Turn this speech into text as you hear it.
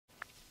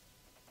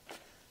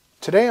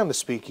Today on the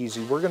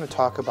Speakeasy, we're going to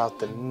talk about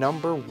the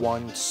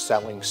 #1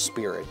 selling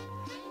spirit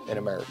in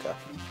America,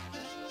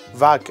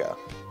 vodka.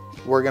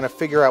 We're going to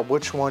figure out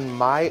which one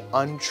my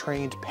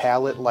untrained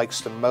palate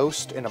likes the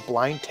most in a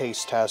blind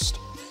taste test,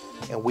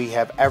 and we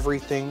have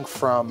everything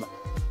from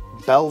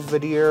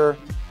Belvedere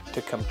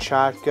to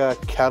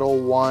Kamchatka, Kettle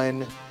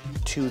One,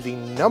 to the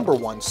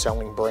 #1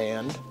 selling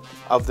brand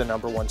of the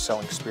 #1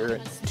 selling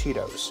spirit,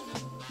 Tito's.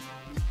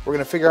 We're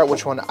going to figure out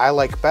which one I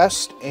like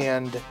best,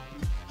 and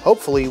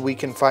hopefully we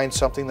can find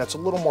something that's a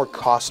little more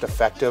cost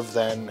effective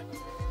than,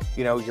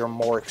 you know, your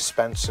more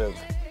expensive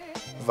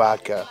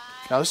vodka.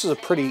 Now this is a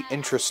pretty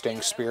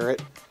interesting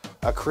spirit,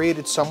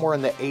 created somewhere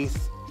in the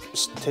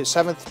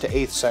 7th to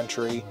 8th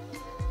century.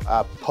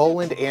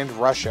 Poland and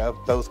Russia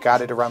both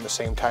got it around the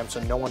same time, so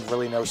no one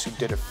really knows who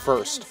did it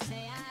first.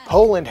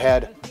 Poland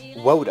had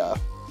woda,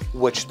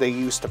 which they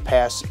used to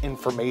pass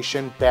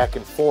information back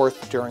and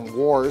forth during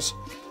wars,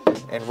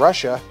 and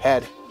Russia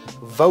had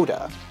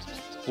voda,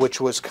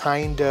 which was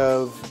kind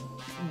of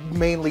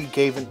mainly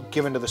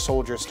given to the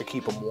soldiers to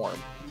keep them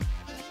warm.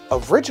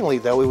 Originally,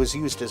 though, it was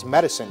used as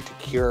medicine to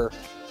cure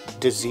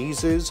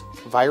diseases,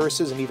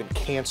 viruses, and even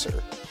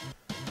cancer.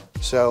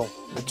 So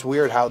it's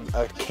weird how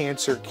a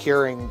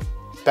cancer-curing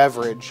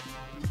beverage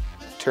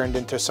turned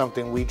into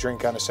something we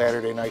drink on a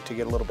Saturday night to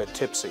get a little bit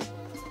tipsy.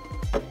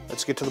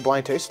 Let's get to the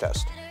blind taste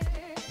test.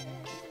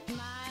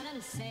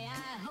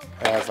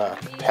 I have a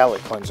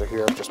palate cleanser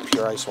here of just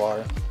pure ice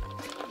water.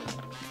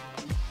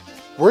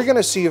 We're going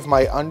to see if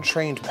my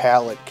untrained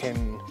palate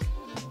can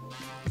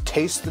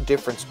taste the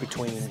difference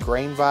between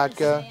grain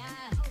vodka,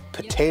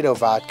 potato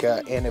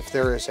vodka, and if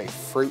there is a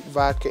fruit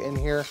vodka in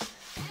here.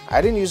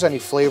 I didn't use any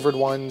flavored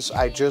ones.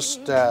 I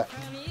just,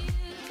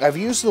 I've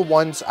used the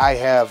ones I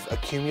have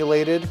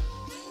accumulated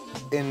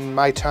in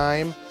my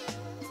time.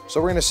 So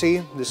we're going to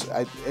see.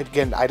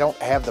 Again, I don't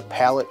have the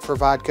palate for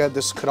vodka.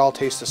 This could all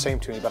taste the same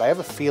to me, but I have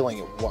a feeling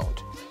it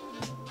won't.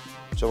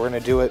 So we're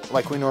going to do it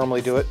like we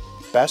normally do it.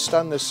 Best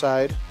on this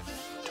side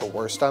to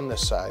worst on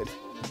this side.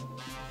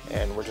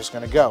 And we're just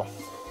going to go.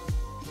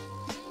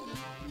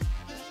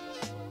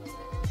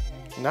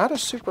 Not a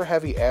super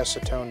heavy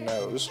acetone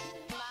nose.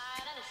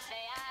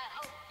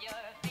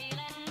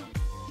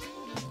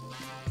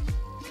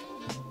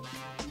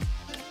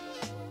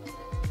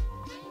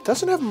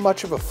 Doesn't have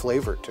much of a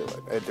flavor to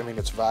it. I mean,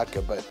 it's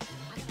vodka, but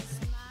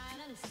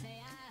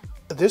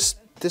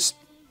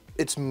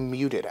it's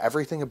muted.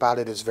 Everything about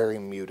it is very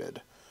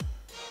muted.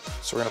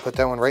 So we're gonna put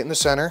that one right in the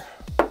center.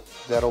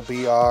 That'll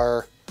be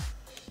our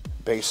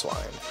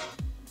baseline.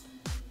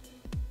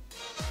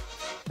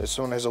 This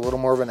one has a little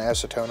more of an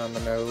acetone on the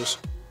nose.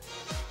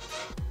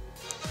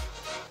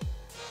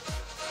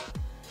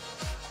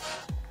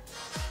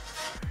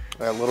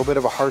 A little bit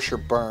of a harsher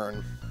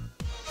burn.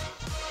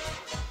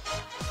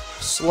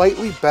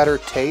 Slightly better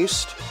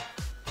taste,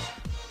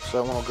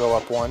 so that one will go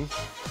up one.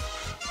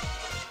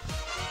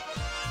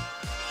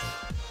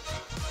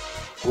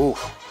 Ooh,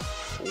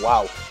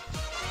 wow.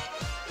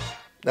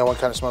 That one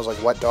kind of smells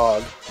like wet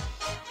dog.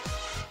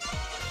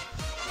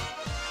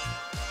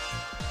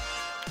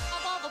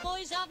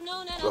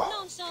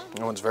 Ugh,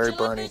 that one's very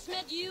burny.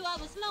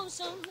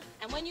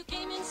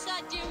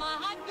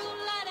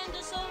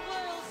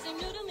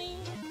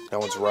 That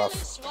one's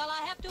rough.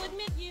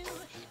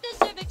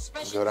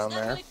 Go down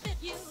there.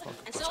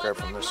 Let's grab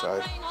from this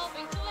side.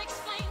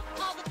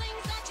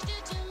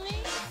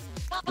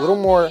 A little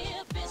more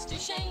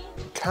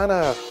kind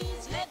of,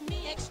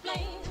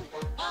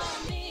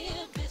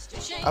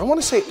 I don't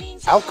want to say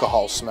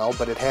alcohol smell,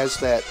 but it has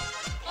that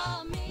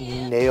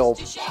nail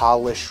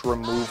polish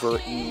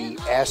remover-y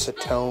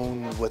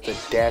acetone with a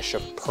dash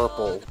of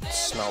purple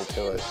smell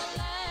to it.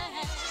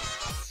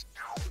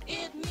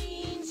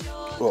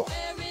 Oh,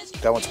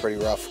 that one's pretty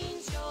rough.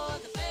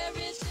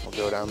 We'll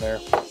go down there.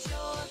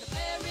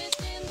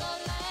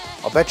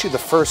 I'll bet you the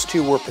first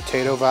two were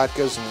potato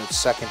vodkas and the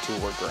second two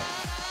were grain,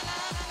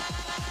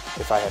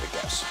 if I had to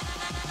guess.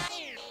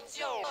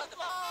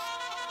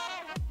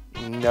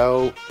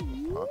 No.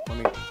 Oh, let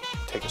me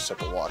take a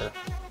sip of water.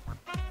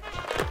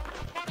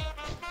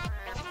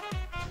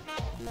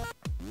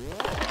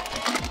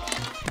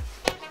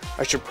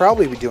 I should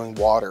probably be doing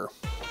water.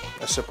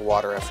 A sip of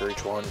water after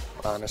each one,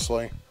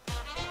 honestly.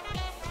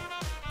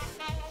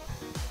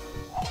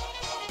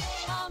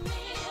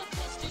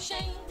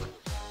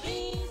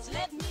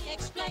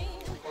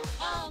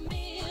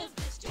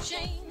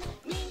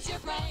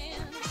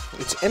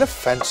 It's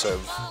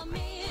inoffensive.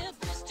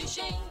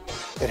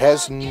 It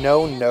has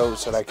no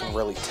nose that I can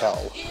really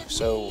tell,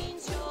 so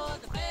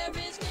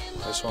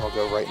this one will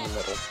go right in the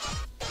middle.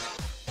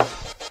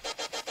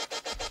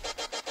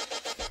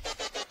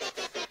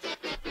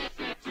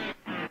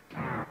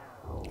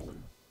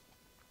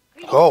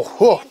 Oh,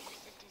 whew.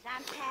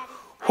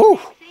 Whew.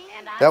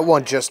 That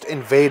one just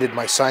invaded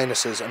my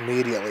sinuses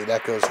immediately.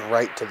 That goes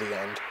right to the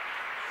end.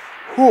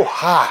 Whew,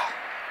 ha.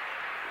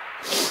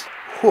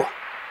 Whew.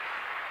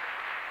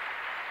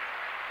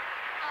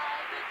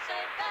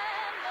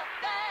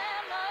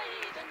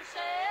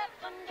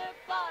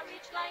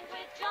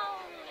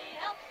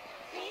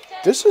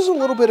 This is a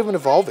little bit of an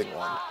evolving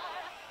one.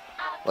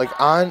 Like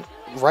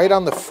right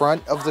on the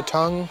front of the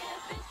tongue,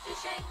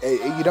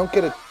 you don't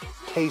get a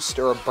taste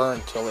or a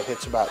burn till it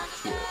hits about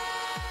here.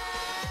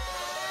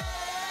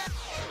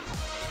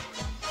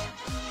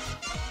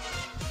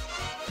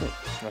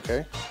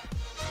 Okay.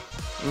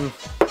 I'll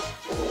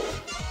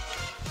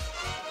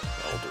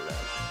do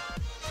that.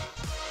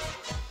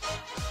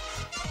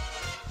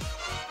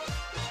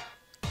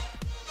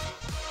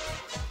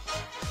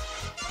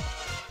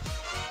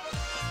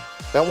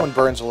 That one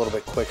burns a little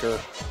bit quicker.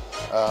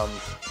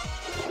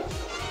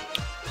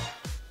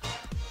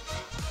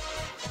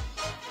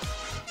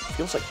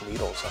 Feels like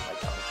needles on my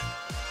tongue.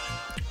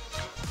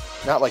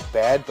 Not like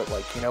bad, but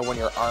like, you know, when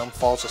your arm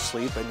falls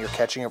asleep and you're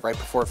catching it right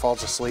before it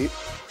falls asleep.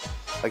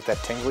 Like that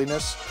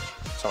tingliness.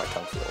 That's how my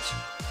tongue feels.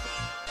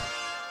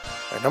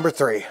 All right, number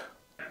 3.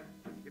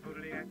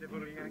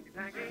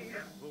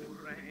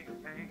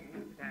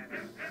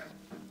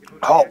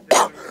 Oh.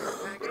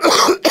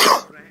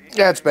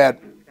 Yeah, it's bad.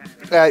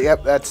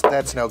 Yep,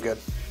 that's no good.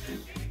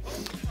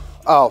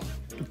 Oh,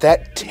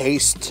 that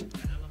tastes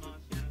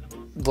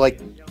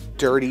like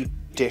dirty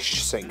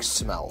dish sink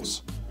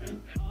smells.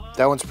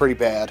 That one's pretty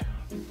bad.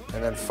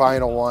 And then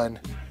final one,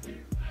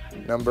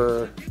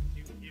 number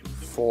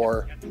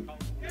 4.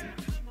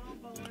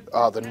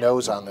 Oh, the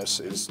nose on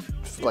this is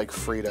like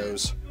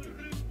Fritos.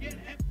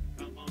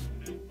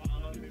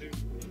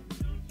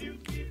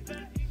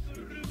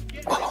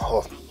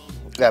 Oh,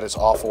 that is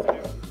awful.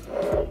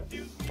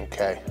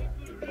 Okay.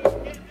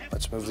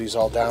 Let's move these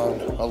all down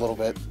a little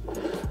bit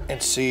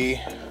and see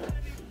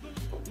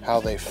how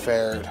they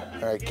fared.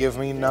 All right, give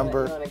me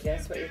number... You want to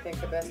guess what you think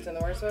the best and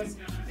the worst was?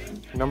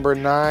 Number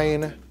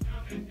 9.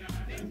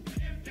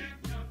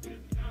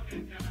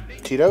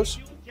 Tito's?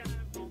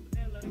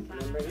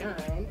 Number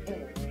 9 is...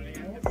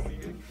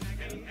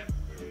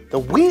 The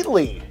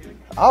Wheatley!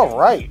 All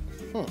right.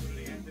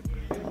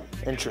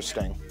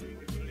 Interesting.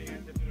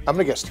 I'm going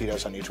to guess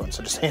Tito's on each one,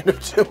 so just hand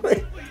it to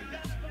me.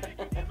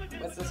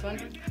 What's this one?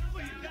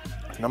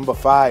 Number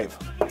 5.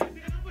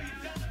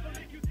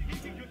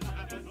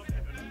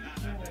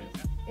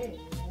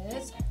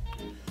 Is...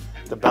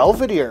 The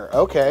Belvedere.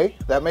 Okay,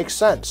 that makes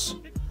sense.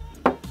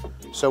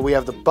 So we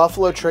have the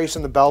Buffalo Trace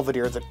and the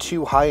Belvedere, the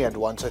 2 high-end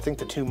ones. I think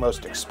the 2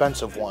 most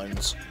expensive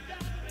ones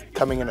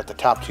coming in at the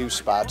top 2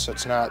 spots. So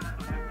it's not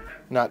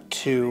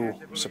too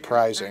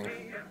surprising.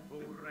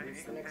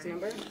 What's the next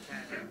number?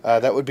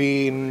 That would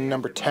be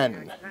number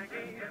 10.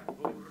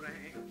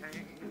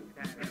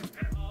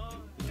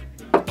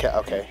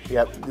 Okay,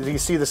 yep. You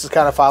see this is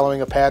kind of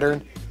following a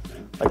pattern?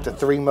 Like the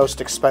 3 most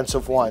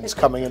expensive ones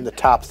coming in the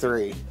top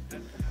 3.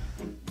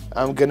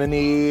 I'm going to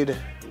need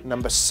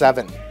number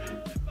 7.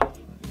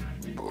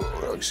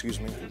 Oh, excuse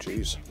me.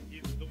 Jeez.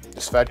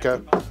 This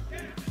Vodka.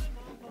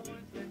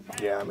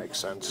 Yeah, that makes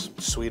sense.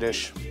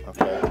 Swedish.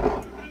 Okay.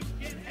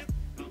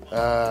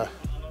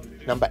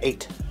 Number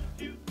 8.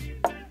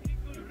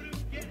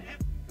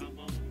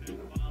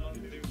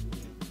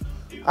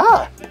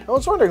 Ah, I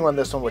was wondering when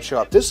this one would show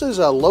up. This is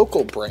a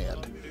local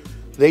brand.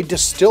 They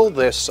distill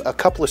this a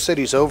couple of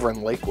cities over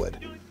in Lakewood.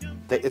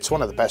 It's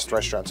one of the best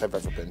restaurants I've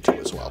ever been to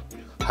as well.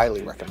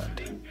 Highly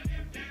recommend.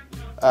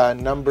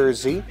 Number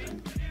Z.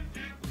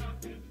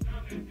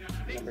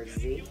 Number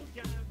Z.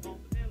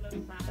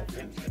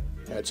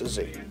 That's a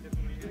Z.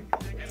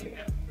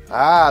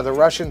 Ah, the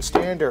Russian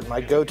Standard,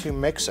 my go-to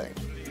mixing.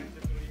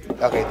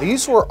 Okay,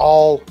 these were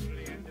all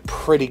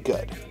pretty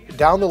good.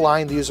 Down the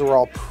line, these were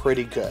all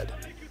pretty good.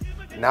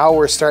 Now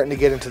we're starting to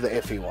get into the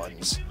iffy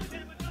ones.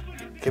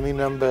 Give me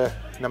number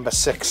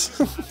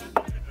 6.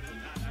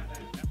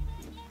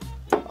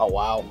 Oh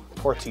wow,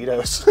 poor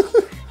Tito's.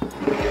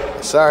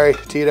 Sorry,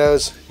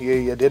 Tito's,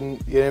 you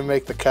didn't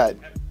make the cut.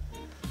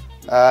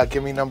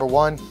 Give me number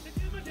 1.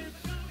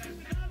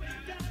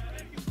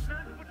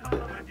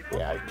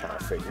 Yeah, I kind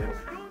of figured.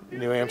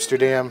 New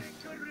Amsterdam.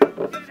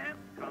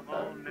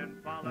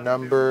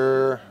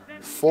 Number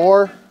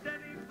 4.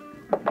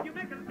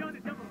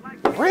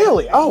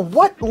 Really? Oh,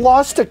 what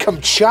lost to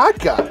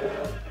Kamchatka?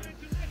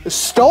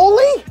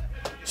 Stoli?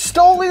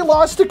 Stoli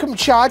lost to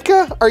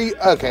Kamchatka? Are you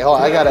okay?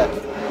 Hold on, I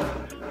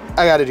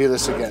gotta do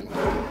this again.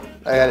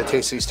 I gotta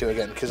taste these 2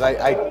 again because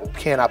I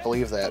cannot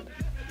believe that.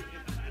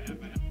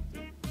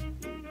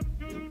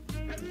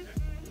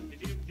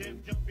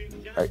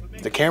 All right,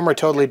 the camera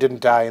totally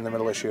didn't die in the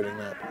middle of shooting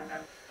that.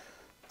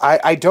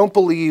 I don't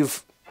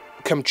believe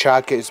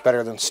Kamchatka is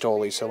better than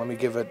Stoli, so let me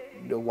give it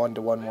a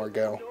 1 more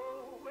go.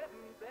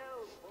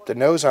 The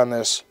nose on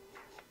this,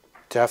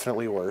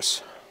 definitely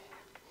worse.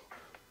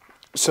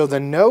 So the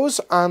nose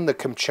on the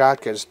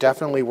Kamchatka is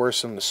definitely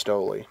worse than the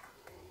Stoli.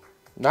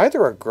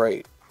 Neither are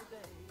great,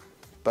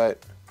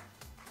 but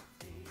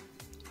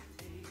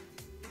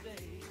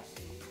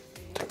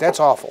that's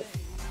awful.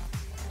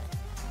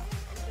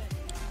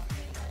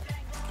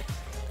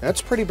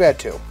 That's pretty bad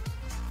too.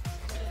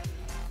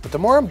 But the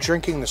more I'm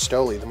drinking the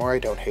Stoli, the more I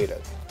don't hate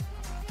it.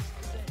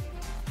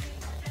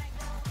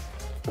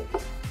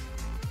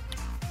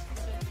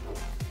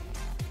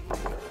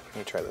 Let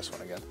me try this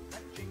one again.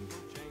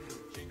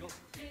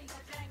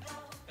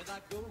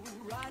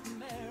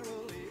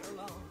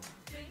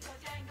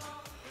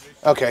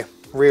 Okay,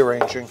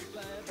 rearranging.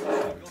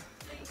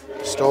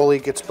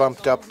 Stoli gets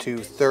bumped up to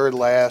third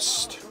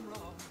last.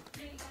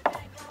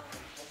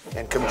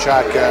 And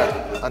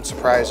Kamchatka,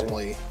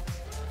 unsurprisingly,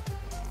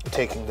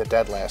 taking the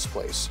dead last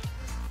place.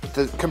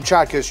 The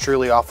Kamchatka is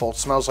truly awful. It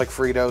smells like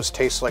Fritos,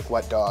 tastes like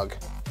wet dog.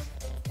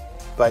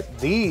 But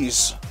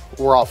these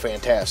were all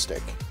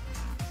fantastic.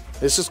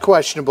 This is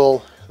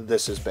questionable.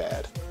 This is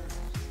bad.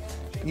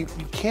 You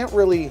can't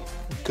really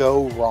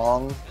go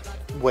wrong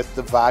with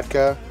the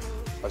vodka.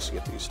 Let's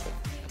get these two.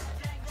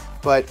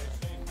 But,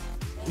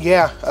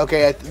 yeah,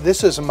 okay,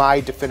 this is my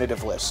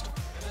definitive list.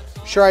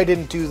 Sure, I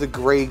didn't do the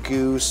Grey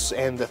Goose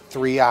and the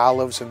 3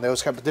 olives and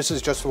those kind, but this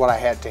is just what I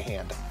had to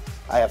hand.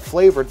 I have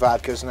flavored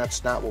vodkas, and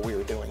that's not what we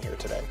were doing here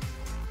today.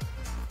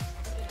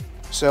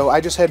 So I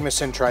just had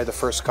Miss In try the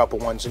first couple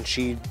ones, and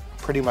she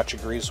pretty much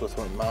agrees with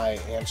what my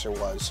answer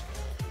was.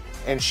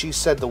 And she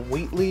said the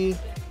Wheatley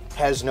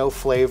has no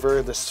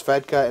flavor, the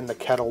Svedka and the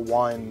Kettle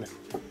One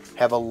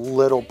have a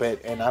little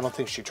bit, and I don't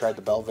think she tried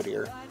the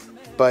Belvedere.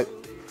 But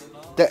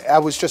I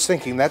was just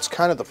thinking, that's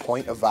kind of the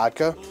point of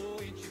vodka.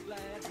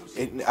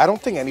 I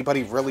don't think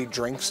anybody really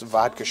drinks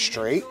vodka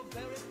straight.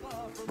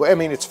 Well, I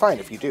mean, it's fine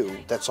if you do.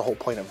 That's the whole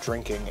point of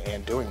drinking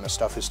and doing this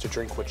stuff, is to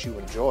drink what you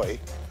enjoy.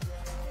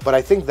 But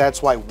I think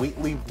that's why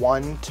Wheatley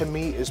won to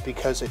me, is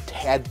because it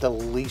had the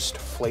least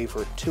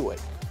flavor to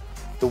it.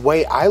 The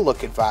way I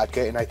look at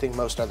vodka, and I think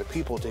most other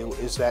people do,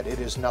 is that it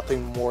is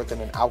nothing more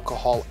than an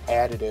alcohol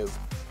additive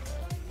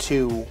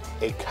to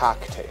a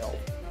cocktail.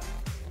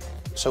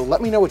 So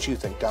let me know what you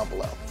think down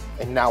below.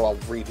 And now I'll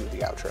redo the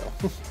outro.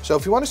 So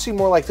if you want to see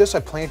more like this, I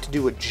plan to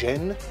do a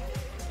gin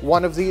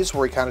one of these,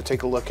 where we kind of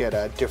take a look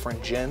at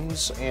different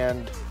gins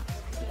and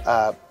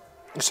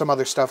some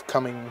other stuff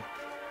coming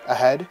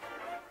ahead.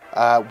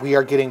 We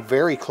are getting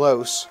very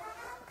close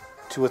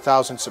to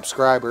 1,000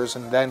 subscribers,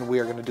 and then we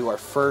are going to do our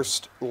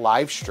first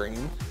live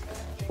stream.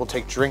 We'll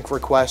take drink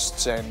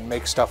requests and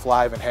make stuff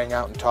live and hang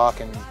out and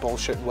talk and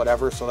bullshit and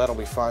whatever, so that'll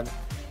be fun.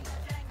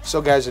 So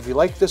guys, if you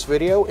liked this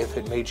video, if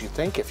it made you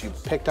think, if you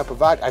picked up a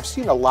vodka, I've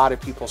seen a lot of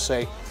people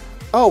say,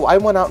 oh, I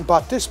went out and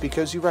bought this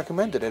because you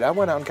recommended it. I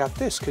went out and got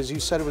this because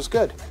you said it was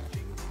good.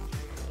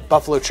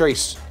 Buffalo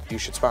Trace, you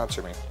should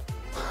sponsor me.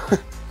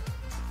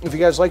 If you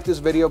guys like this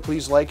video,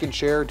 please like and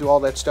share, do all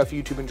that stuff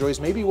YouTube enjoys.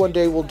 Maybe one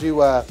day we'll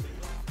do a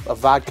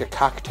vodka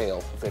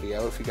cocktail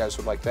video. If you guys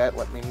would like that,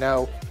 let me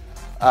know.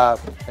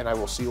 And I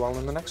will see you all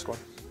in the next one.